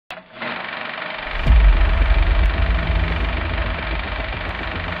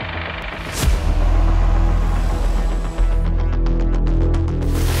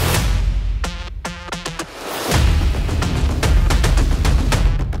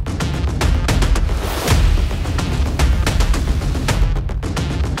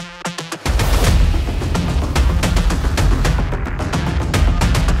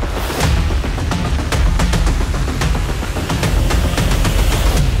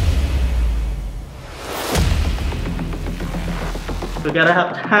We gotta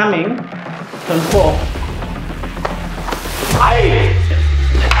have timing, control.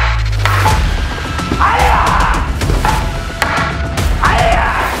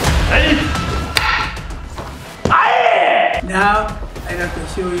 Now I have to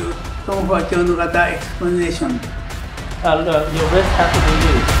show you Tonfa Kihon No Kata explanation. Your wrist has to be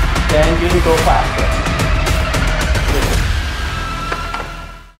loose. Then you can go faster.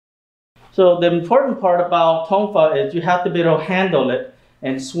 So the important part about Tongfa is you have to be able to handle it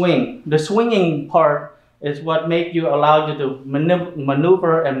and swing. The swinging part is what makes you allow you to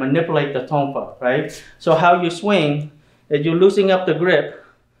maneuver and manipulate the Tongfa, right? So how you swing is you're loosening up the grip.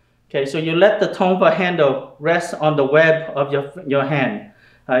 Okay, so you let the Tongfa handle rest on the web of your hand,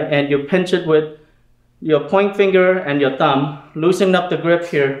 right? And you pinch it with your point finger and your thumb, loosen up the grip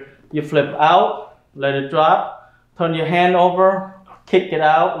here. You flip out, let it drop, turn your hand over, kick it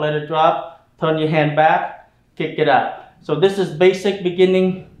out, let it drop, turn your hand back, kick it out. So this is basic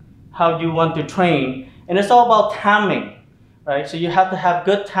beginning how you want to train. And it's all about timing, right? So you have to have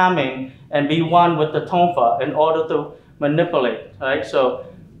good timing and be one with the Tongfa in order to manipulate, right? So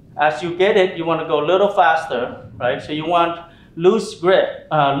as you get it, you want to go a little faster, right? So you want loose grip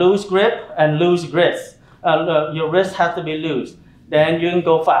and loose wrist. Your wrist has to be loose. Then you can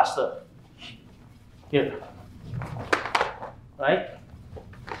go faster. Here, right?